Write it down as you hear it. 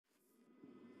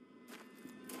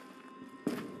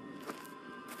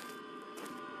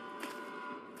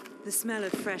The smell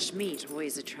of fresh meat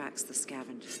always attracts the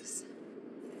scavengers.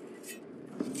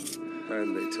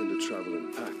 And they tend to travel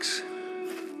in packs.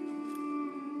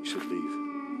 You should leave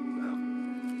now.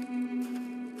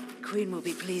 Queen will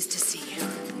be pleased to see you.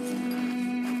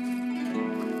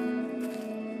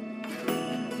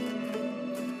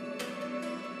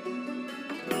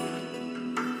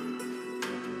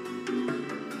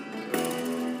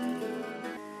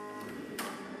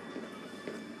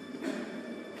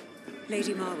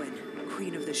 Lady Marwen,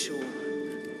 Queen of the Shore.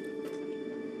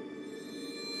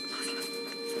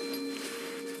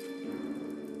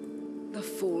 The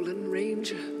fallen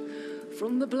ranger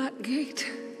from the Black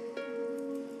Gate.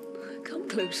 Come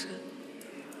closer.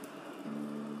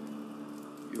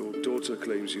 Your daughter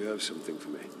claims you have something for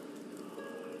me.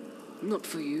 Not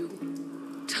for you,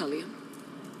 Talion.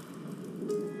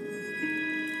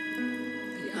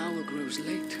 The hour grows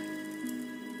late.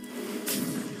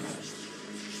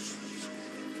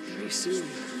 Very soon,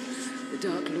 the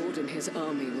Dark Lord and his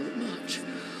army will march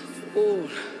all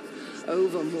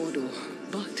over Mordor,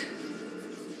 but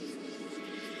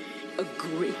a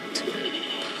great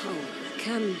power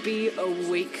can be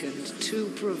awakened to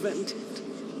prevent it.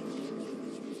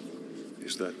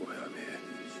 Is that why I'm here?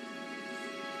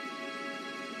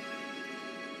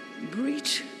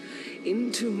 Breach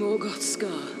into Morgoth's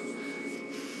Scar.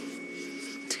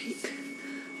 Take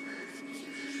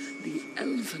the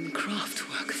elven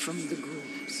craftwork from the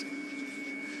ghouls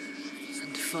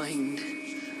and find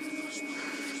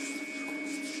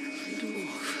the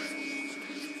dwarf.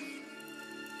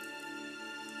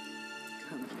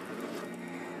 Come.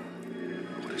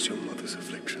 What is your mother's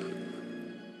affliction?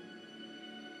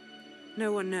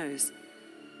 No one knows.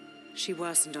 She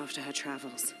worsened after her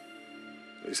travels.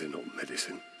 Is there not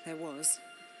medicine? There was,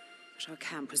 but our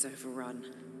camp was overrun.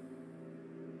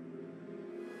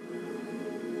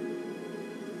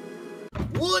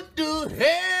 What the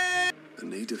hell? I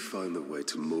need to find the way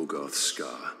to Morgoth's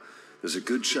Scar. There's a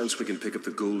good chance we can pick up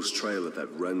the ghouls' trail of that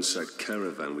ransacked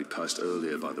caravan we passed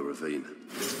earlier by the ravine.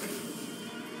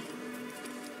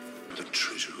 The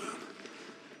treasure room.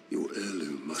 Your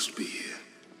heirloom must be here.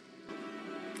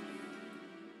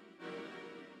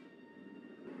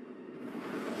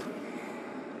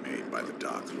 Made by the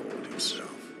Dark Lord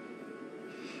himself.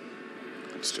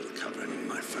 And still covered in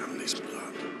my family's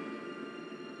blood.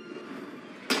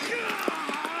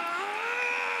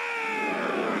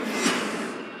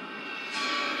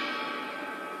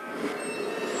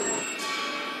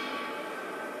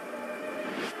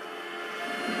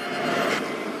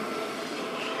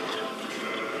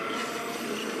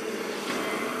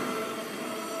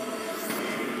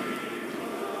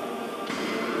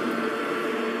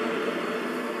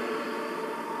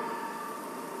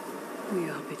 We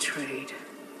are betrayed.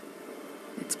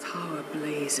 Its power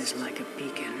blazes like a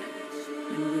beacon,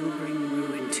 and will bring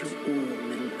ruin to all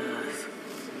Middle-earth.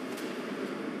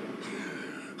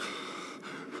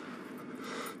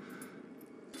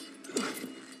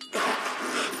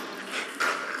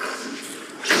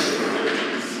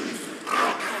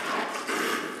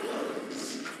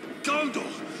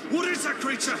 Gondor! What is that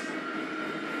creature?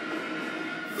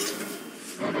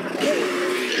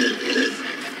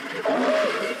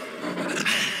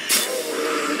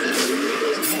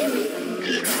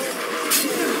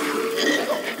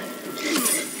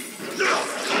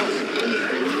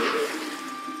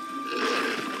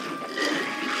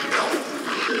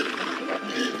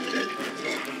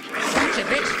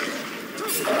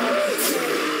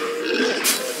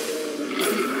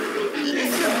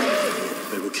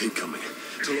 They will keep coming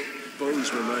till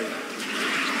bones remain.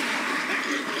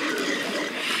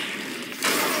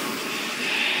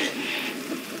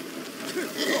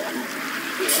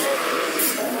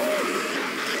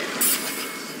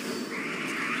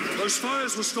 Those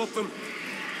fires will stop them.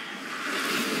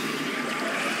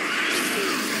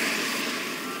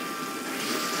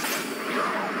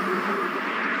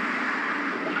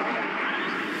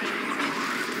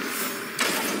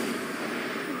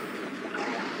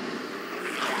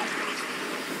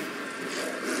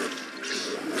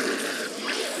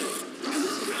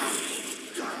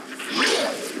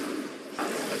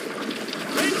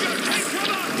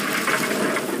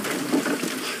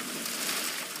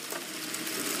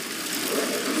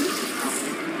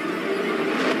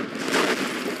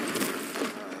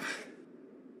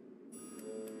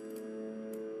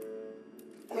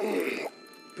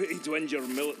 Pity to injure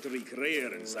military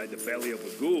career inside the belly of a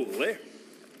ghoul, eh?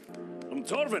 I'm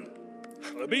Torvin,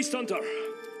 the Beast Hunter.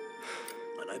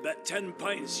 And I bet 10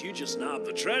 pints you just nabbed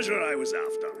the treasure I was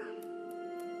after.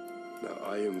 Now,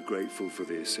 I am grateful for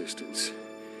the assistance,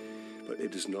 but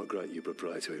it does not grant you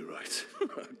proprietary rights.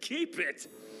 Keep it.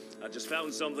 I just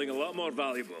found something a lot more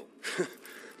valuable.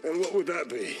 And what would that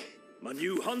be? My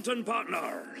new hunting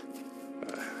partner.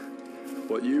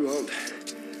 What you hunt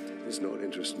does not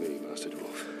interest me, Master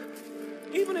Dwarf.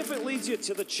 Even if it leads you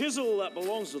to the chisel that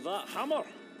belongs with that hammer.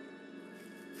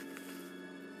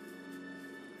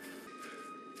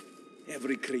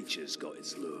 Every creature's got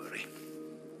its lure.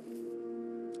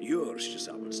 Yours just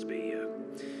happens to be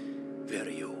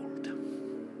very old.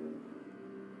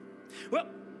 Well,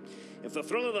 if the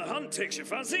thrill of the hunt takes your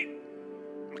fancy,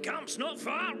 my camp's not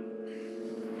far.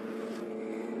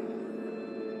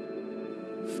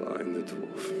 Find the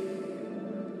dwarf.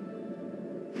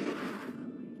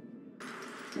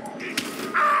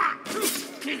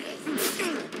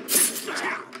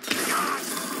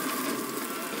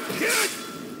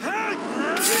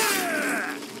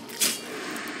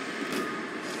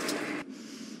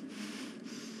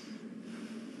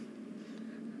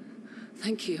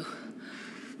 Thank you.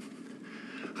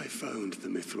 I found the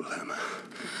mithril hammer.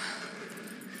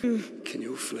 Can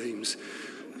your flames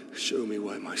show me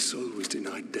why my soul was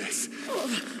denied death?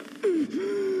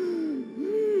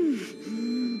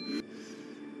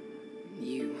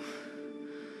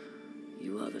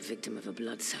 You are the victim of a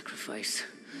blood sacrifice.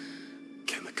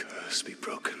 Can the curse be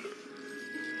broken?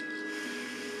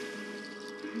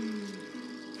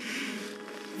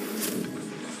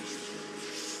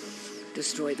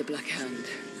 Destroy the Black Hand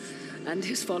and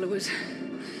his followers,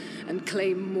 and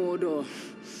claim Mordor.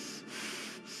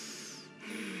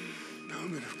 No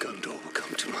man of Gondor will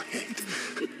come to my aid.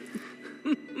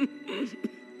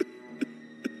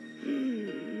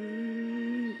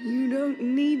 You don't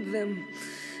need them.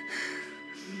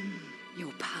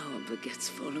 Your power begets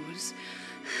followers,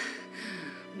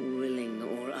 willing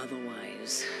or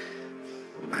otherwise.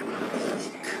 An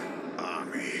orc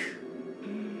army.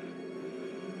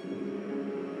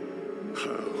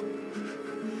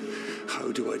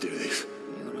 How do I do this?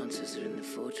 Your answers are in the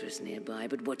fortress nearby,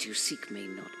 but what you seek may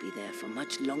not be there for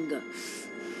much longer.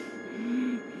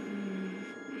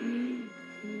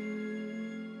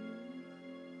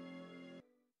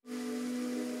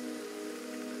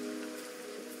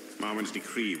 Marwen's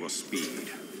decree was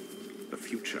speed. The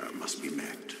future must be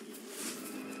met.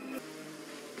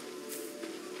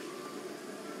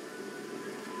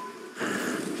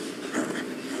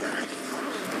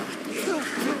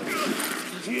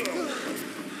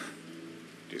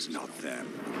 It is not them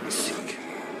we seek,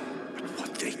 but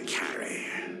what they carry.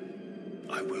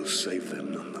 I will save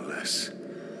them nonetheless.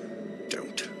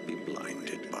 Don't be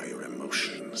blinded by your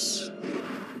emotions.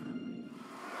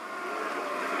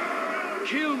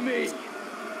 Kill me,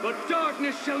 but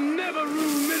darkness shall never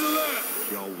rule Middle-earth.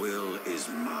 Your will is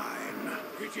mine.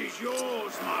 It is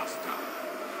yours, Master.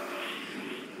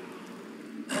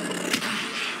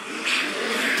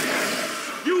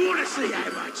 You want to see how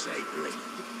much they bleed?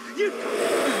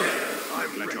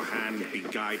 Let your hand be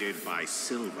guided by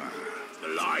silver. The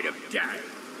light of day.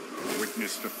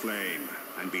 Witness the flame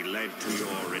and be led to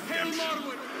your redemption.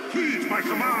 Heed my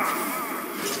command!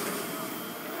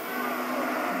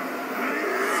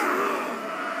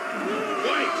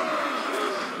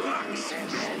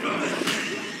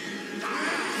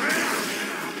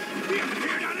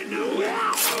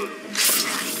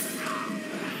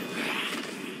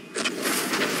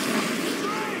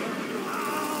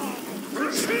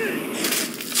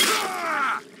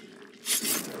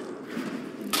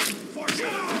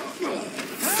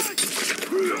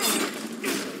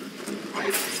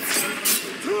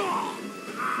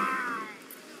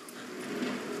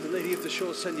 The Lady of the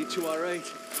Shore send you to our aid.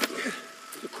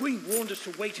 The Queen warned us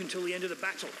to wait until the end of the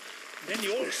battle. Then the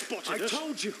orcs spotted us. I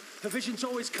told you, the visions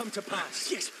always come to pass.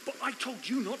 Yes, but I told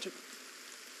you not to.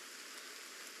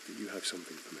 Do you have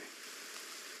something for me?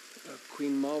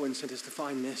 Queen Marwen sent us to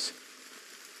find this.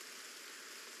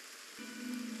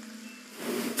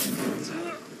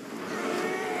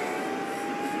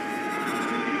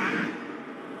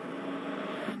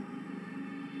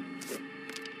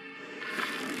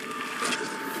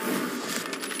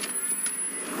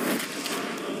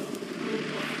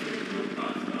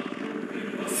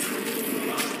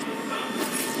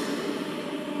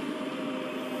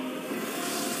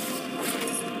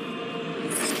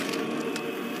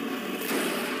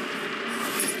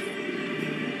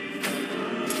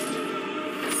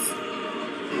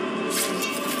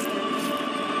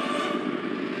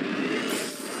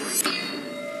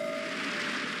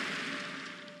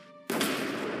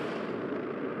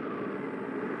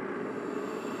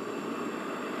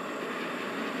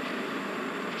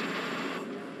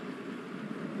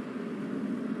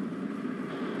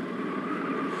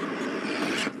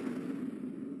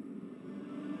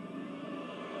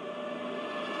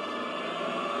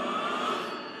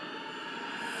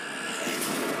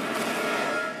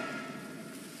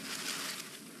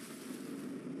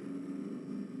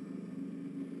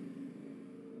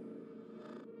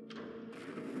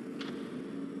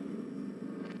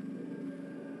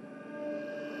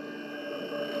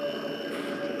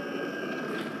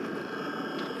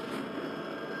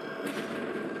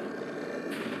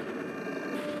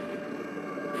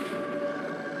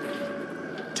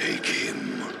 Take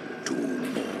him to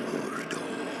Mordor.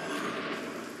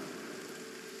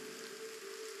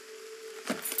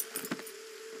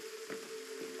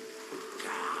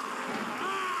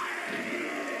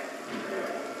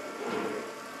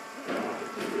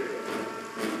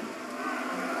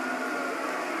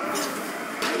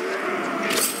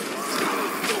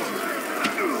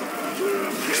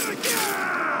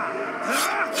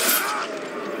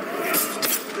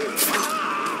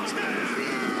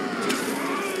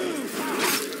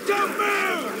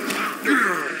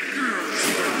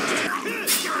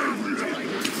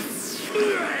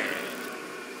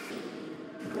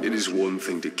 It is one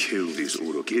thing to kill these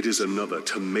Uruk, it is another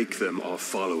to make them our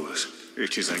followers.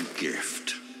 It is a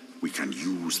gift. We can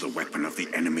use the weapon of the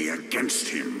enemy against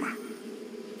him.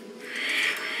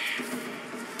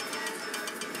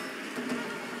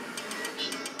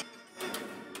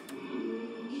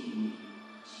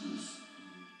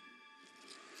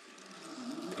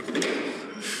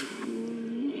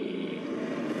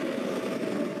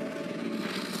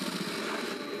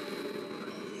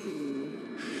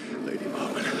 Lady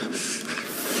Marwen.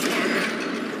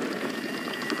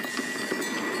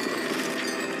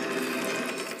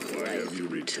 Why have you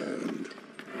returned?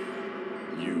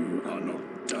 You are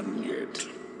not done yet.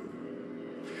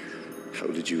 How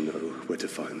did you know where to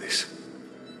find this?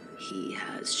 He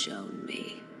has shown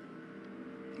me.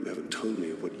 You haven't told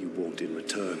me what you want in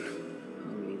return.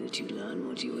 Only that you learn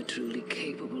what you are truly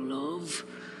capable of.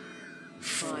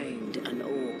 Find an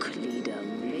orc leader,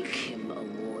 make him a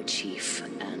war chief,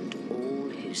 and all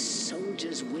his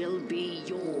soldiers will be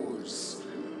yours.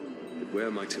 But where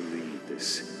am I to lead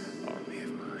this army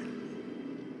of mine?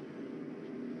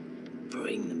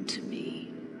 Bring them to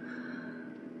me,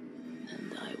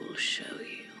 and I will show you.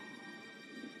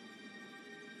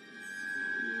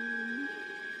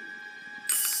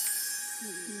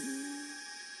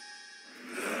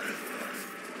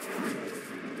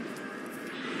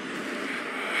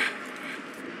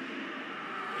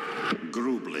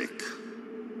 Grublik.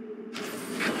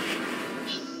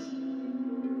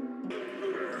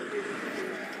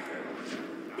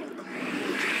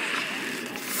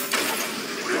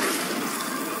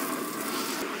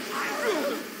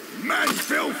 Man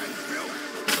filth!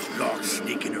 Like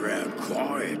sneaking around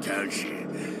quiet, don't you?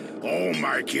 I'll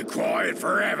make you quiet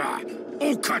forever.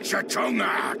 I'll cut your tongue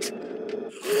out. Suffer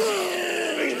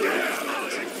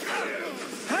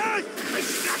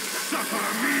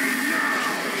me now!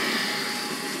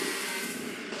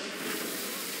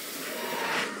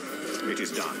 It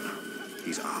is done.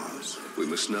 He's ours. We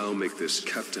must now make this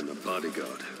captain a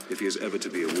bodyguard, if he is ever to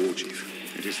be a war chief.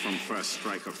 It is from first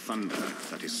strike of thunder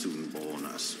that is soon born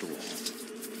a storm.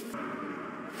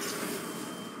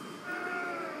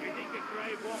 You think a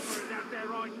Grey Walker is out there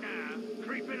right now,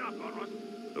 creeping up on us?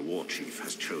 The war chief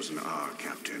has chosen our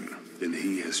captain. Then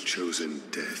he has chosen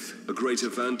death. A great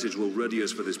advantage will ready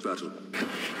us for this battle.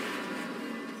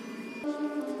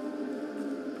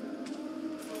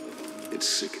 It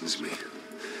sickens me.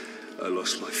 I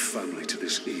lost my family to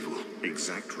this evil.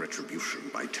 Exact retribution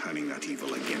by turning that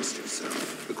evil against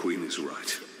itself. The Queen is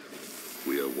right.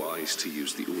 We are wise to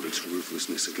use the Uruk's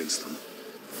ruthlessness against them.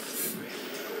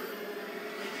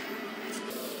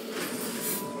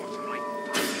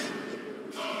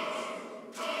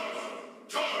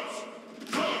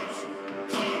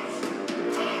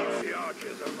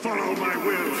 Follow my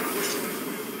will!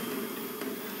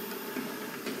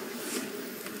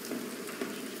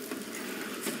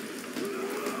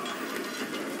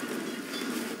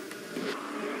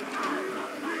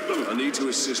 I need to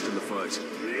assist in the fight.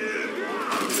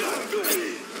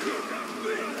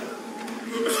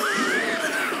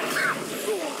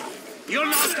 You'll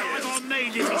not die on me,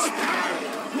 little sparrow!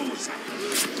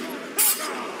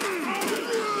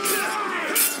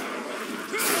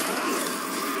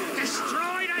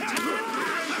 Destroy the tower!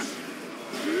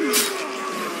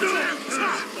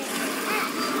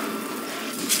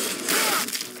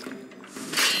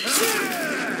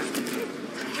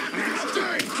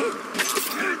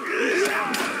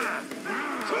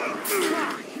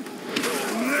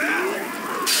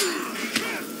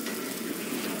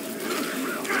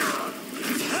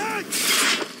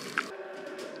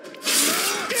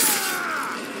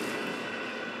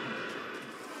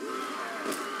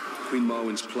 Queen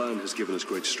Marwen's plan has given us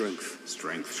great strength.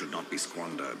 Strength should not be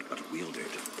squandered, but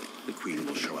wielded. The Queen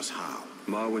will show us how.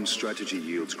 Marwen's strategy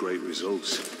yields great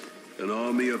results. An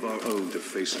army of our own to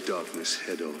face darkness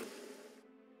head-on.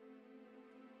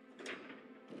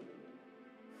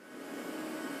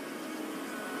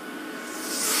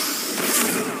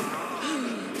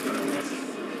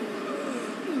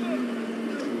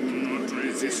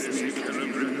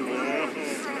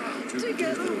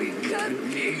 Together can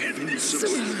be invincible.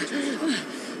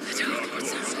 The Dark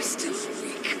Lords are still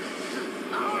weak.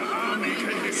 Our army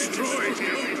can destroy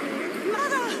you.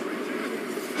 Mother!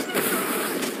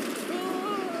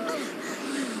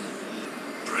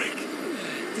 Break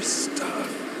the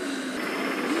staff.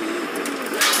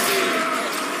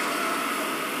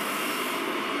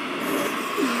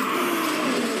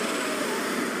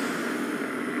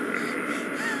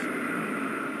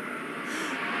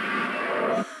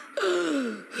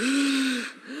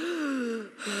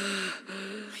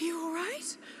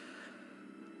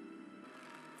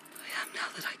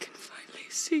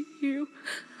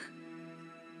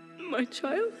 My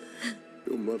child?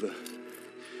 Your mother.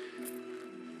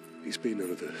 He's been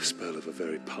under the spell of a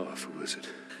very powerful wizard.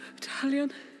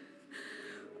 Talion,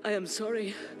 I am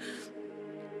sorry.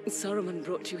 Saruman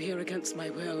brought you here against my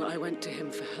will. I went to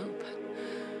him for help.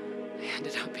 I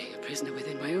ended up being a prisoner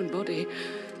within my own body.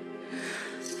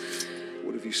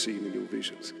 What have you seen in your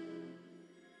visions?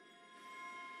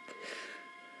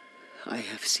 I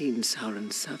have seen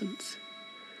Sauron's servants.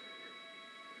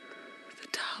 The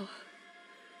tower.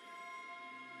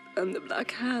 And the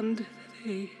Black Hand.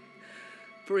 They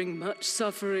bring much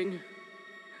suffering.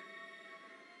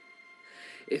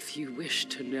 If you wish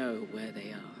to know where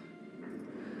they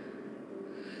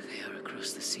are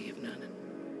across the Sea of Nurnen.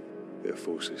 Their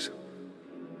forces.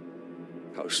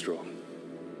 How strong?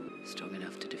 Strong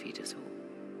enough to defeat us all.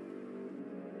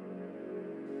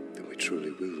 Then we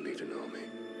truly will need an army.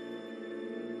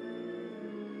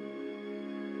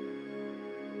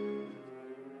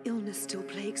 Illness still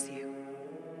plagues you.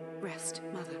 Rest,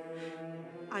 Mother.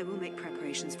 I will make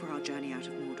preparations for our journey out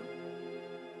of Mordor.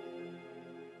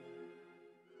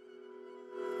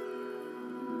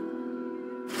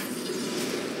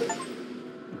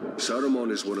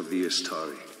 Saruman is one of the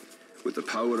Istari. With the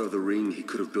power of the ring, he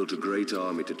could have built a great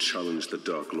army to challenge the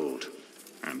Dark Lord.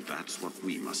 And that's what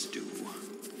we must do.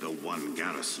 Though one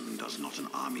garrison does not an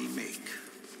army make.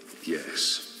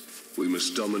 Yes. We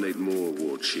must dominate more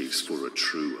war chiefs for a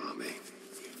true army.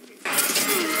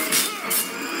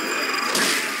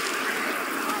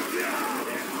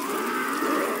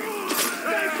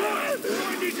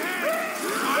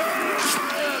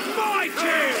 My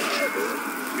kill!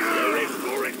 You're in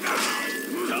for it now!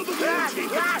 Tell the Warchiefs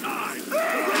it's time!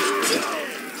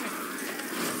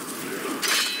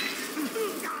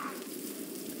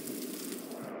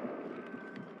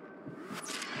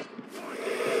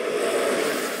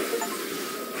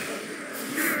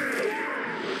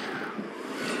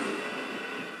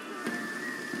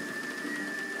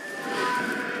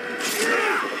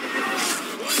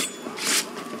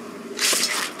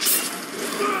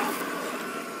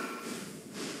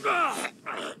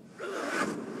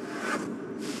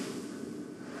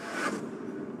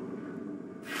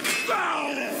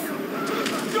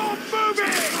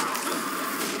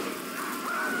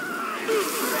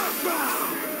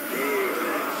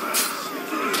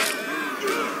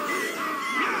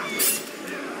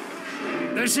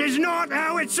 This is not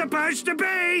how it's supposed to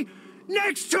be!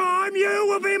 Next time you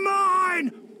will be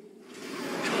mine!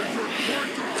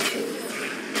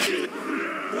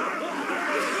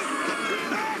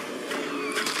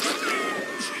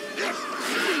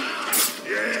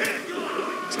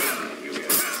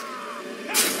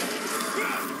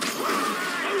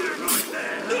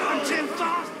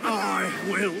 I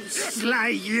will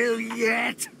slay you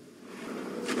yet!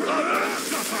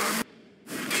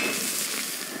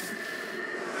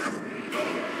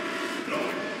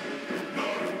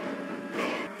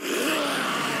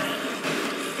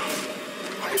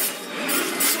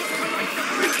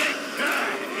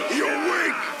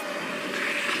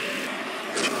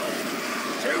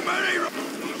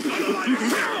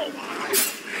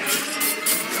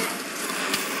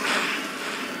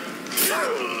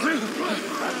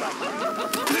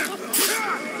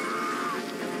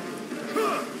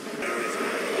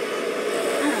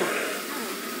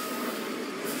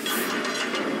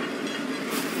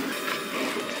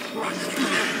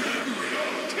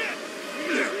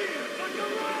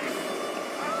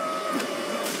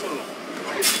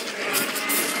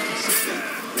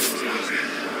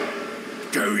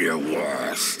 Do your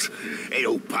worst.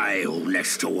 It'll pale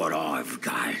next to what I've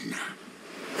done.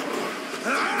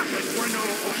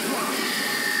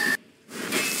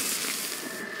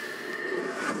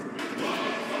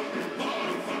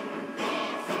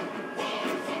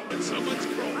 Someone's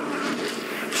crawling.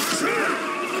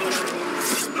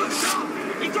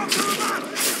 He dropped to the back!